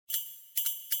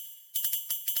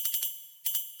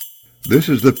This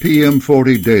is the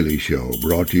PM40 Daily Show,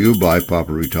 brought to you by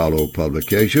Paperitalo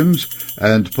Publications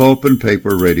and Pulp and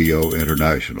Paper Radio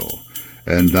International.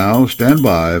 And now, stand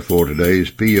by for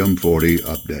today's PM40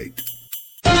 update.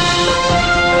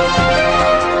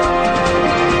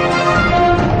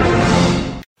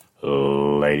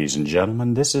 Ladies and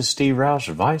gentlemen, this is Steve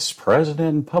Roush, Vice President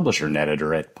and Publisher and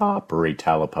Editor at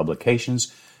Paperitalo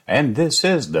Publications, and this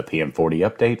is the PM40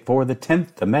 update for the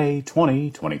 10th of May,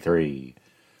 2023.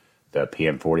 The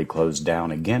PM40 closed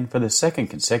down again for the second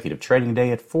consecutive trading day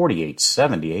at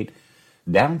 48.78,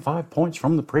 down 5 points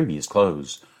from the previous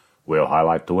close. We'll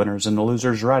highlight the winners and the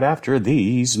losers right after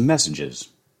these messages.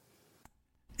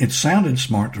 It sounded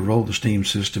smart to roll the Steam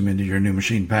system into your new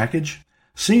machine package.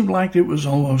 Seemed like it was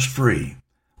almost free.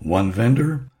 One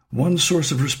vendor, one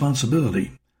source of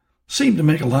responsibility. Seemed to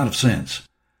make a lot of sense.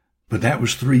 But that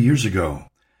was 3 years ago.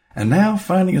 And now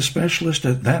finding a specialist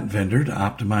at that vendor to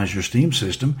optimize your Steam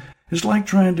system is like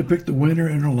trying to pick the winner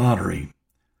in a lottery.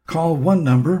 Call one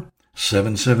number,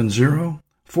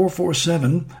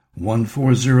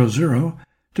 770-447-1400,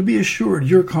 to be assured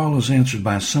your call is answered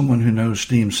by someone who knows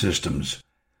Steam systems.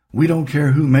 We don't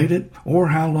care who made it or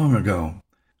how long ago.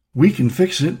 We can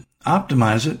fix it,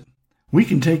 optimize it. We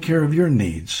can take care of your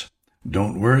needs.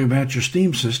 Don't worry about your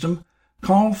Steam system.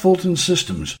 Call Fulton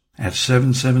Systems at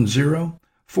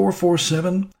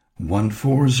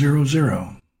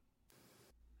 770-447-1400.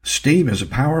 Steam is a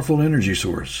powerful energy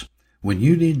source. When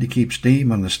you need to keep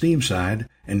steam on the steam side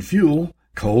and fuel,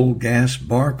 coal, gas,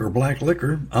 bark, or black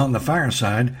liquor on the fire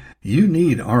side, you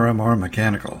need RMR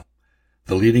Mechanical.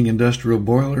 The leading industrial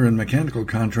boiler and mechanical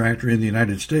contractor in the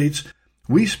United States,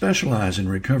 we specialize in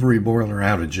recovery boiler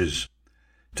outages.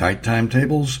 Tight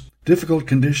timetables, difficult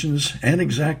conditions, and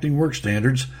exacting work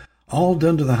standards, all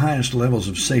done to the highest levels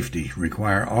of safety,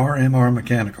 require RMR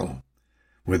Mechanical.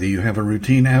 Whether you have a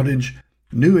routine outage,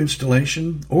 new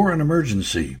installation, or an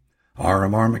emergency,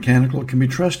 RMR Mechanical can be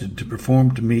trusted to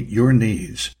perform to meet your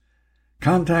needs.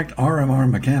 Contact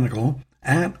RMR Mechanical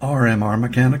at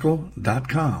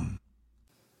rmrmechanical.com.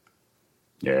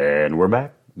 And we're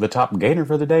back. The top gainer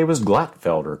for the day was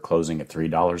Glatfelter, closing at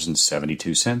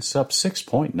 $3.72, up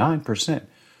 6.9%.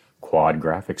 Quad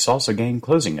Graphics also gained,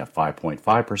 closing at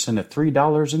 5.5% at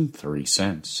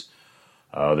 $3.03.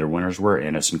 Other winners were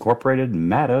Ennis Incorporated,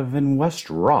 Mativ, and West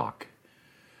Rock.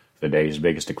 The day's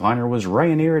biggest decliner was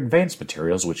Rayonier Advanced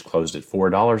Materials, which closed at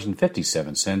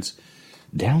 $4.57,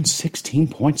 down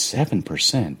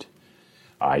 16.7%.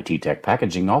 IT Tech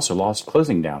Packaging also lost,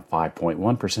 closing down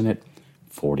 5.1% at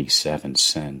 47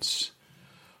 cents.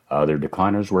 Other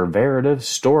decliners were Veritiv,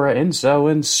 Stora Enso,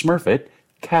 and Smurfit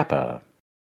Kappa.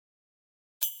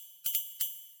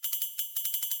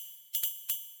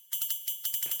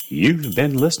 You've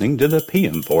been listening to the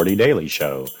PM40 Daily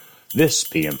Show. This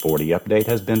PM40 update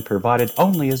has been provided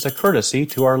only as a courtesy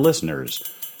to our listeners.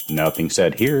 Nothing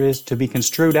said here is to be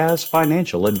construed as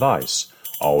financial advice.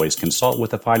 Always consult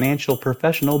with a financial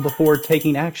professional before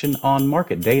taking action on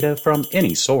market data from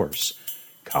any source.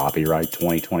 Copyright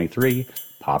 2023,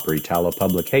 Paperitalo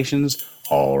Publications,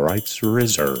 all rights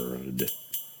reserved.